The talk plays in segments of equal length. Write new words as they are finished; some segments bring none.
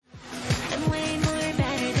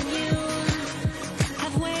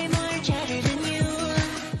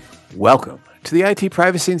Welcome to the IT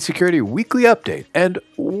Privacy and Security Weekly Update, and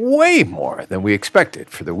way more than we expected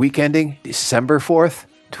for the week ending December 4th,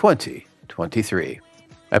 2023.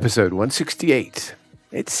 Episode 168.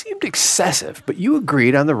 It seemed excessive, but you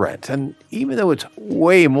agreed on the rent, and even though it's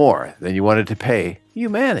way more than you wanted to pay, you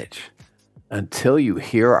manage. Until you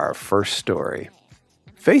hear our first story.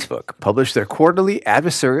 Facebook published their quarterly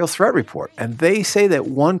adversarial threat report, and they say that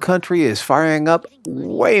one country is firing up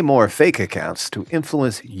way more fake accounts to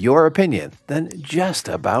influence your opinion than just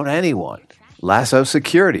about anyone. Lasso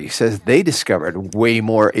Security says they discovered way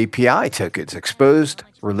more API tokens exposed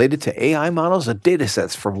related to AI models and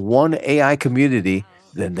datasets from one AI community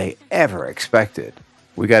than they ever expected.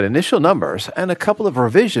 We got initial numbers and a couple of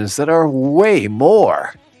revisions that are way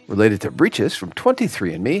more related to breaches from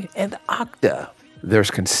 23andMe and Okta.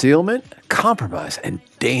 There's concealment, compromise, and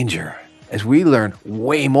danger as we learn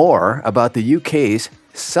way more about the UK's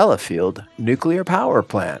Sellafield nuclear power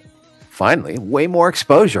plant. Finally, way more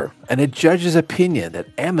exposure and a judge's opinion that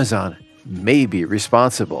Amazon may be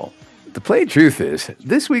responsible. The plain truth is,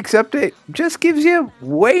 this week's update just gives you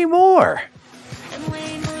way more.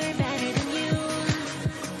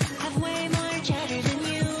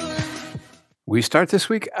 We start this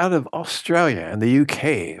week out of Australia and the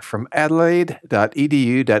UK from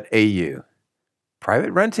adelaide.edu.au.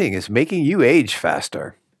 Private renting is making you age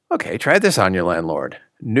faster. Okay, try this on your landlord.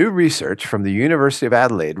 New research from the University of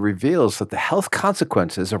Adelaide reveals that the health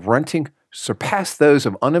consequences of renting surpass those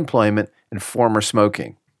of unemployment and former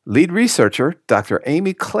smoking. Lead researcher Dr.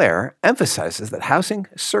 Amy Clare emphasizes that housing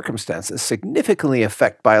circumstances significantly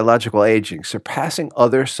affect biological aging, surpassing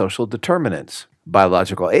other social determinants.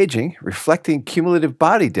 Biological aging, reflecting cumulative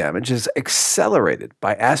body damage, is accelerated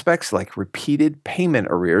by aspects like repeated payment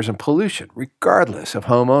arrears and pollution, regardless of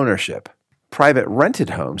home ownership. Private rented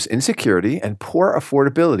homes' insecurity and poor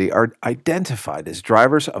affordability are identified as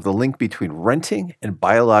drivers of the link between renting and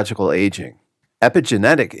biological aging.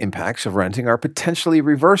 Epigenetic impacts of renting are potentially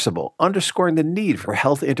reversible, underscoring the need for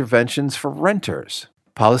health interventions for renters.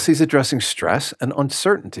 Policies addressing stress and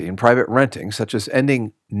uncertainty in private renting, such as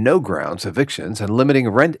ending no-grounds evictions and limiting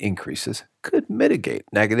rent increases, could mitigate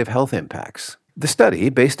negative health impacts. The study,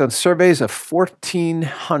 based on surveys of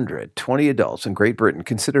 1,420 adults in Great Britain,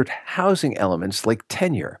 considered housing elements like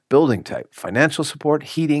tenure, building type, financial support,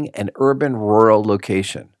 heating, and urban-rural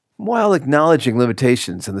location. While acknowledging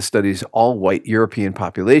limitations in the study's all-white European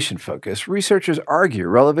population focus, researchers argue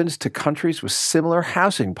relevance to countries with similar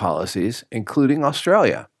housing policies, including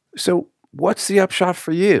Australia. So, what's the upshot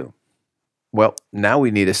for you? Well, now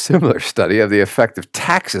we need a similar study of the effect of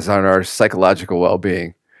taxes on our psychological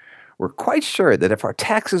well-being. We're quite sure that if our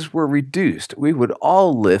taxes were reduced, we would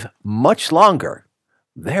all live much longer,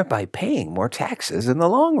 thereby paying more taxes in the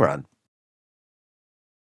long run.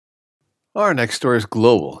 Our next story is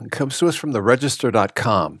global and comes to us from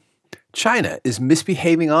theregister.com. China is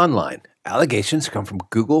misbehaving online. Allegations come from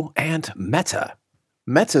Google and Meta.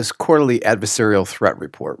 Meta's quarterly adversarial threat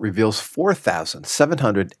report reveals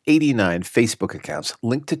 4,789 Facebook accounts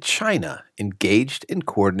linked to China engaged in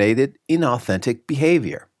coordinated, inauthentic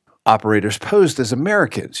behavior. Operators posed as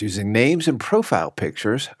Americans using names and profile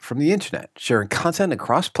pictures from the internet, sharing content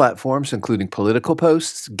across platforms including political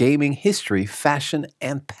posts, gaming, history, fashion,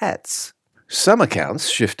 and pets. Some accounts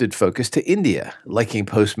shifted focus to India, liking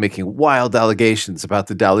posts making wild allegations about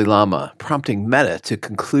the Dalai Lama, prompting Meta to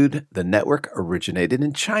conclude the network originated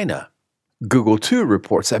in China. Google, too,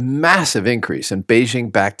 reports a massive increase in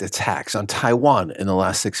Beijing-backed attacks on Taiwan in the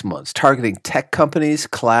last 6 months, targeting tech companies,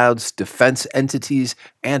 clouds, defense entities,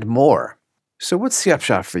 and more. So what's the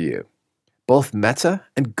upshot for you? Both Meta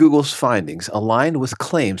and Google's findings align with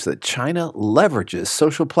claims that China leverages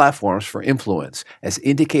social platforms for influence, as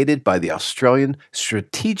indicated by the Australian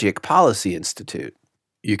Strategic Policy Institute.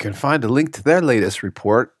 You can find a link to their latest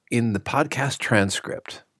report in the podcast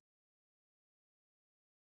transcript.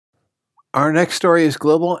 Our next story is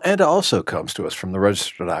global and also comes to us from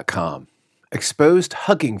theregister.com. Exposed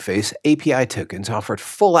Hugging Face API tokens offered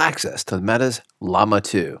full access to Meta's Llama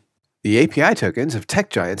 2. The API tokens of tech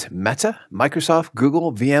giants Meta, Microsoft,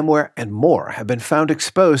 Google, VMware, and more have been found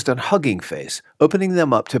exposed on Hugging Face, opening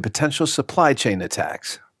them up to potential supply chain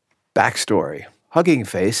attacks. Backstory: Hugging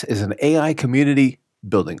Face is an AI community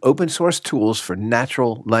building open-source tools for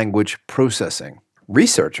natural language processing.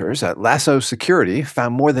 Researchers at Lasso Security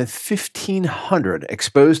found more than 1,500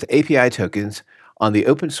 exposed API tokens on the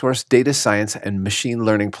open-source data science and machine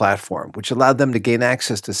learning platform, which allowed them to gain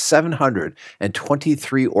access to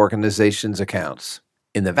 723 organizations' accounts.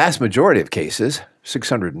 In the vast majority of cases,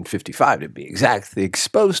 655 to be exact, the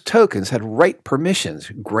exposed tokens had write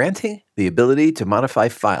permissions, granting the ability to modify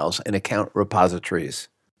files in account repositories.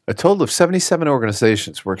 A total of 77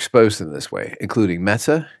 organizations were exposed in this way, including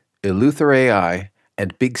Meta, Eleuther AI,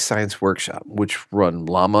 and Big Science Workshop, which run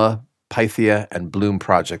Llama, Pythia, and Bloom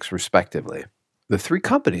projects respectively. The three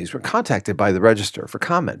companies were contacted by the Register for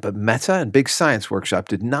comment, but Meta and Big Science Workshop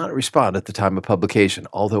did not respond at the time of publication,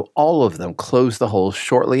 although all of them closed the holes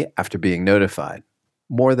shortly after being notified.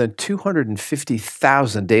 More than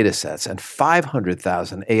 250,000 datasets and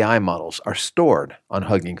 500,000 AI models are stored on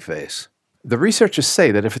Hugging Face. The researchers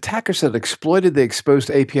say that if attackers had exploited the exposed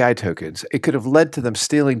API tokens, it could have led to them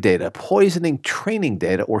stealing data, poisoning training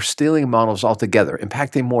data, or stealing models altogether,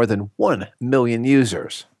 impacting more than 1 million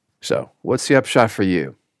users. So, what's the upshot for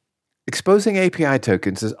you? Exposing API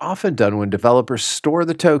tokens is often done when developers store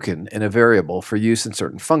the token in a variable for use in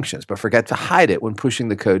certain functions, but forget to hide it when pushing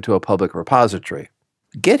the code to a public repository.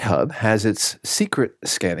 GitHub has its secret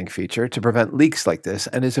scanning feature to prevent leaks like this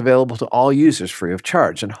and is available to all users free of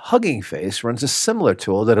charge. And Hugging Face runs a similar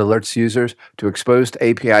tool that alerts users to exposed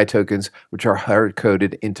API tokens which are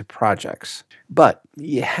hard-coded into projects. But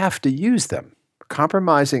you have to use them.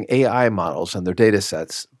 Compromising AI models and their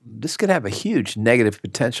datasets, this could have a huge negative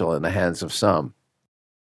potential in the hands of some.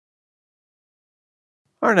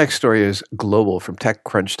 Our next story is global from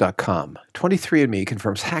TechCrunch.com. 23andMe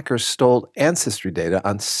confirms hackers stole ancestry data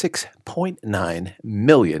on 6.9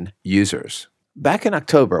 million users. Back in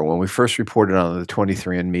October, when we first reported on the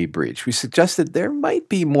 23andMe breach, we suggested there might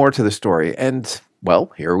be more to the story, and,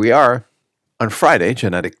 well, here we are. On Friday,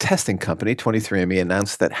 genetic testing company 23andMe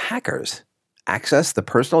announced that hackers accessed the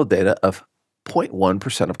personal data of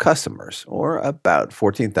 0.1% of customers, or about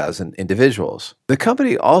 14,000 individuals. The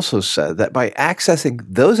company also said that by accessing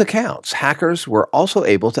those accounts, hackers were also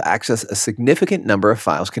able to access a significant number of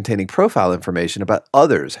files containing profile information about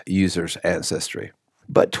others' users' ancestry.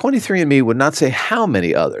 But 23andMe would not say how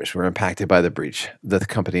many others were impacted by the breach that the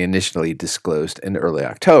company initially disclosed in early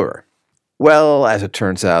October. Well, as it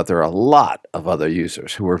turns out, there are a lot of other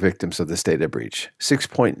users who were victims of this data breach,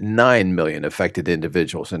 6.9 million affected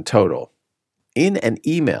individuals in total. In an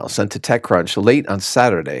email sent to TechCrunch late on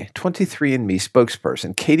Saturday, 23andMe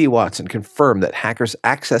spokesperson Katie Watson confirmed that hackers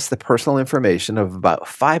accessed the personal information of about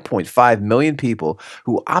 5.5 million people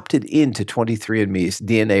who opted into 23andMe's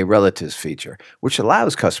DNA Relatives feature, which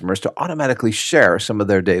allows customers to automatically share some of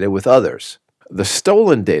their data with others. The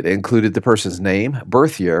stolen data included the person's name,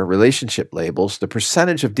 birth year, relationship labels, the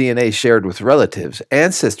percentage of DNA shared with relatives,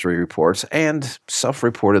 ancestry reports, and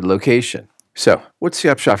self-reported location. So, what's the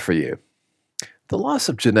upshot for you? The loss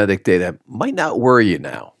of genetic data might not worry you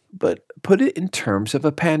now, but put it in terms of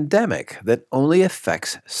a pandemic that only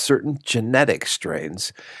affects certain genetic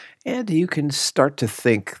strains, and you can start to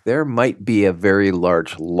think there might be a very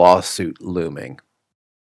large lawsuit looming.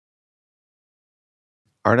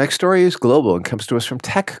 Our next story is global and comes to us from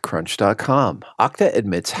TechCrunch.com. Okta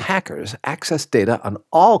admits hackers accessed data on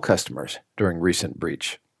all customers during recent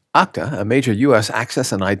breach. Okta, a major U.S.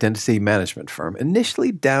 access and identity management firm,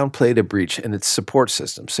 initially downplayed a breach in its support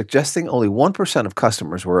system, suggesting only 1% of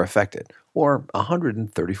customers were affected, or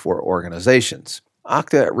 134 organizations.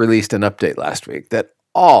 Okta released an update last week that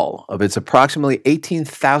all of its approximately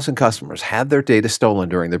 18,000 customers had their data stolen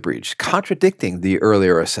during the breach, contradicting the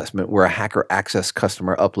earlier assessment where a hacker accessed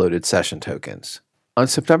customer uploaded session tokens. On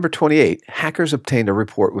September 28, hackers obtained a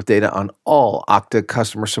report with data on all Okta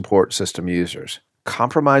customer support system users,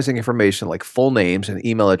 compromising information like full names and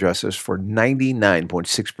email addresses for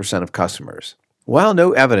 99.6% of customers. While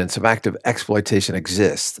no evidence of active exploitation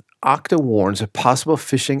exists, Okta warns of possible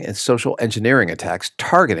phishing and social engineering attacks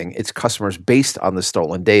targeting its customers based on the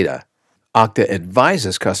stolen data. Okta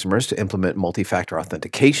advises customers to implement multi-factor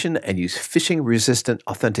authentication and use phishing-resistant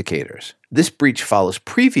authenticators. This breach follows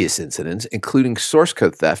previous incidents, including source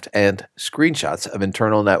code theft and screenshots of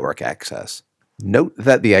internal network access. Note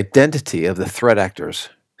that the identity of the threat actors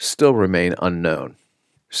still remain unknown.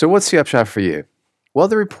 So what's the upshot for you? Well,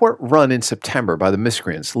 the report run in September by the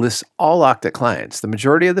miscreants lists all Okta clients. The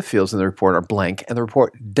majority of the fields in the report are blank, and the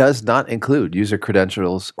report does not include user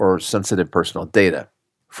credentials or sensitive personal data.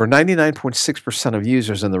 For 99.6% of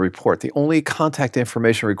users in the report, the only contact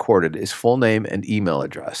information recorded is full name and email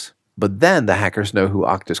address. But then the hackers know who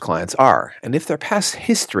Okta's clients are, and if their past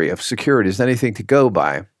history of security is anything to go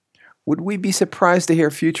by, would we be surprised to hear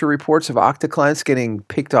future reports of Okta clients getting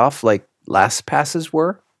picked off like LastPass's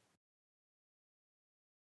were?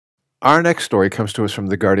 Our next story comes to us from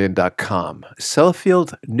TheGuardian.com.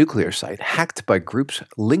 Sellafield nuclear site hacked by groups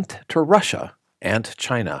linked to Russia and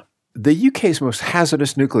China. The UK's most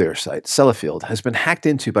hazardous nuclear site, Sellafield, has been hacked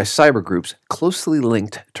into by cyber groups closely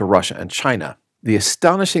linked to Russia and China. The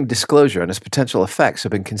astonishing disclosure and its potential effects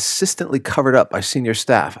have been consistently covered up by senior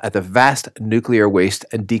staff at the vast nuclear waste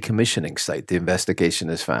and decommissioning site the investigation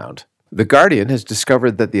has found. The Guardian has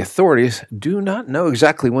discovered that the authorities do not know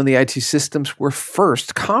exactly when the IT systems were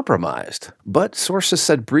first compromised, but sources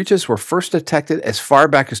said breaches were first detected as far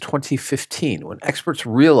back as 2015 when experts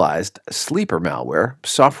realized sleeper malware,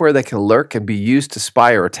 software that can lurk and be used to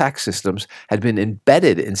spy or attack systems, had been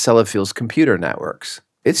embedded in Selafield's computer networks.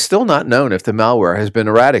 It's still not known if the malware has been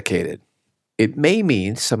eradicated. It may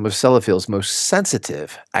mean some of Selafield's most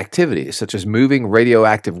sensitive activities, such as moving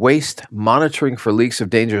radioactive waste, monitoring for leaks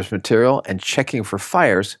of dangerous material, and checking for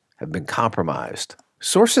fires, have been compromised.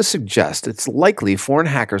 Sources suggest it's likely foreign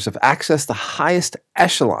hackers have accessed the highest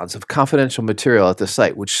echelons of confidential material at the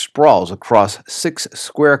site, which sprawls across 6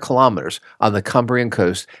 square kilometers on the Cumbrian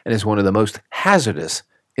coast and is one of the most hazardous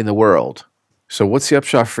in the world. So what's the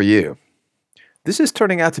upshot for you? This is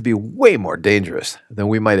turning out to be way more dangerous than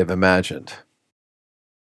we might have imagined.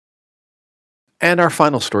 And our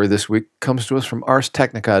final story this week comes to us from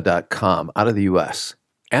ArsTechnica.com out of the US.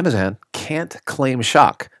 Amazon can't claim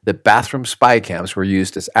shock that bathroom spy cams were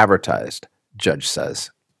used as advertised, judge says.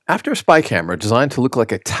 After a spy camera designed to look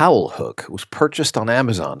like a towel hook was purchased on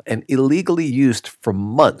Amazon and illegally used for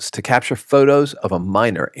months to capture photos of a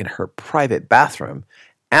minor in her private bathroom,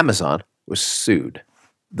 Amazon was sued.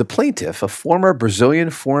 The plaintiff, a former Brazilian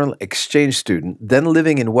foreign exchange student then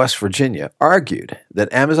living in West Virginia, argued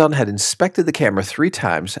that Amazon had inspected the camera 3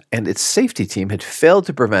 times and its safety team had failed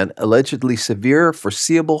to prevent allegedly severe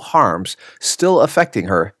foreseeable harms still affecting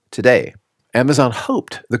her today. Amazon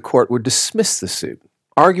hoped the court would dismiss the suit,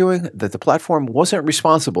 arguing that the platform wasn't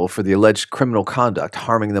responsible for the alleged criminal conduct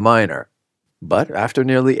harming the minor. But after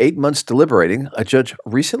nearly 8 months deliberating, a judge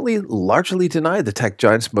recently largely denied the tech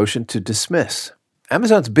giant's motion to dismiss.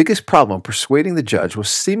 Amazon's biggest problem persuading the judge was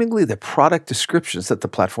seemingly the product descriptions that the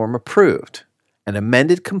platform approved. An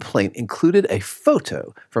amended complaint included a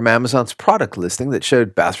photo from Amazon's product listing that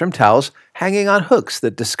showed bathroom towels hanging on hooks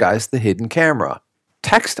that disguised the hidden camera.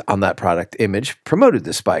 Text on that product image promoted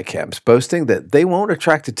the spy cams, boasting that they won't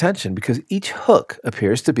attract attention because each hook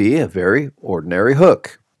appears to be a very ordinary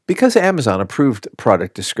hook. Because Amazon approved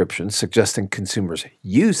product descriptions suggesting consumers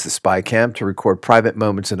use the spy cam to record private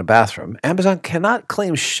moments in a bathroom, Amazon cannot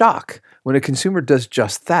claim shock when a consumer does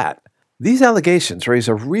just that. These allegations raise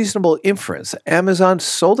a reasonable inference that Amazon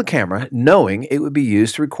sold a camera knowing it would be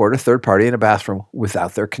used to record a third party in a bathroom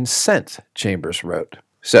without their consent, Chambers wrote.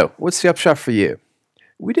 So, what's the upshot for you?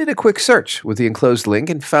 We did a quick search with the enclosed link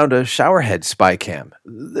and found a showerhead spy cam.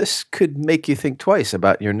 This could make you think twice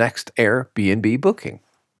about your next Airbnb booking.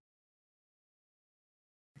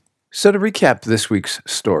 So to recap this week's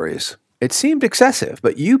stories, it seemed excessive,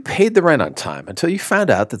 but you paid the rent on time until you found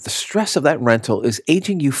out that the stress of that rental is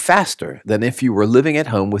aging you faster than if you were living at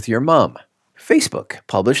home with your mom. Facebook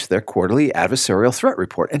published their quarterly adversarial threat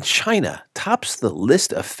report, and China tops the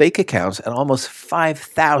list of fake accounts at almost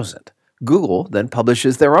 5,000. Google then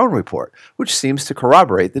publishes their own report, which seems to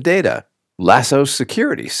corroborate the data. Lasso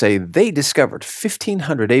Security say they discovered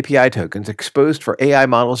 1,500 API tokens exposed for AI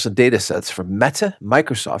models and datasets from Meta,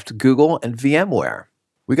 Microsoft, Google, and VMware.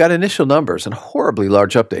 We got initial numbers and horribly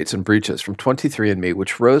large updates and breaches from 23andMe,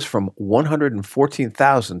 which rose from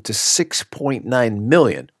 114,000 to 6.9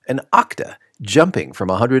 million, and Okta jumping from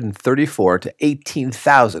 134 to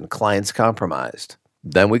 18,000 clients compromised.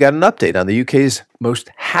 Then we got an update on the UK's most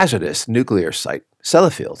hazardous nuclear site,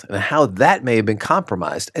 Sellafield, and how that may have been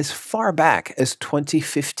compromised as far back as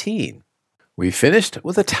 2015. We finished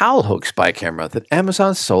with a towel hook spy camera that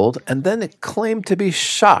Amazon sold and then it claimed to be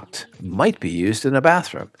shocked might be used in a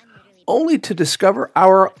bathroom, only to discover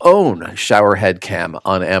our own showerhead cam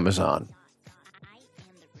on Amazon.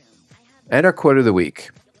 And our quote of the week.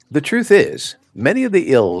 The truth is, many of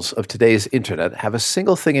the ills of today's internet have a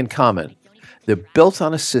single thing in common. They're built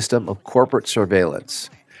on a system of corporate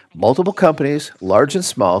surveillance. Multiple companies, large and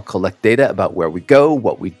small, collect data about where we go,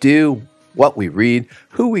 what we do, what we read,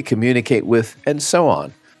 who we communicate with, and so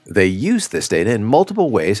on. They use this data in multiple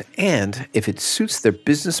ways and, if it suits their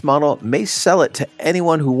business model, may sell it to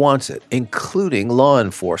anyone who wants it, including law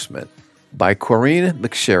enforcement. By Corinne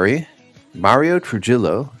McSherry, Mario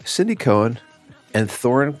Trujillo, Cindy Cohen, and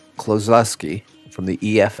Thorin Klosowski from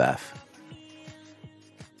the EFF.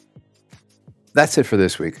 That's it for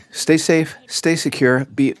this week. Stay safe, stay secure,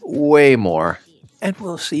 be way more, and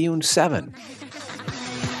we'll see you in 7.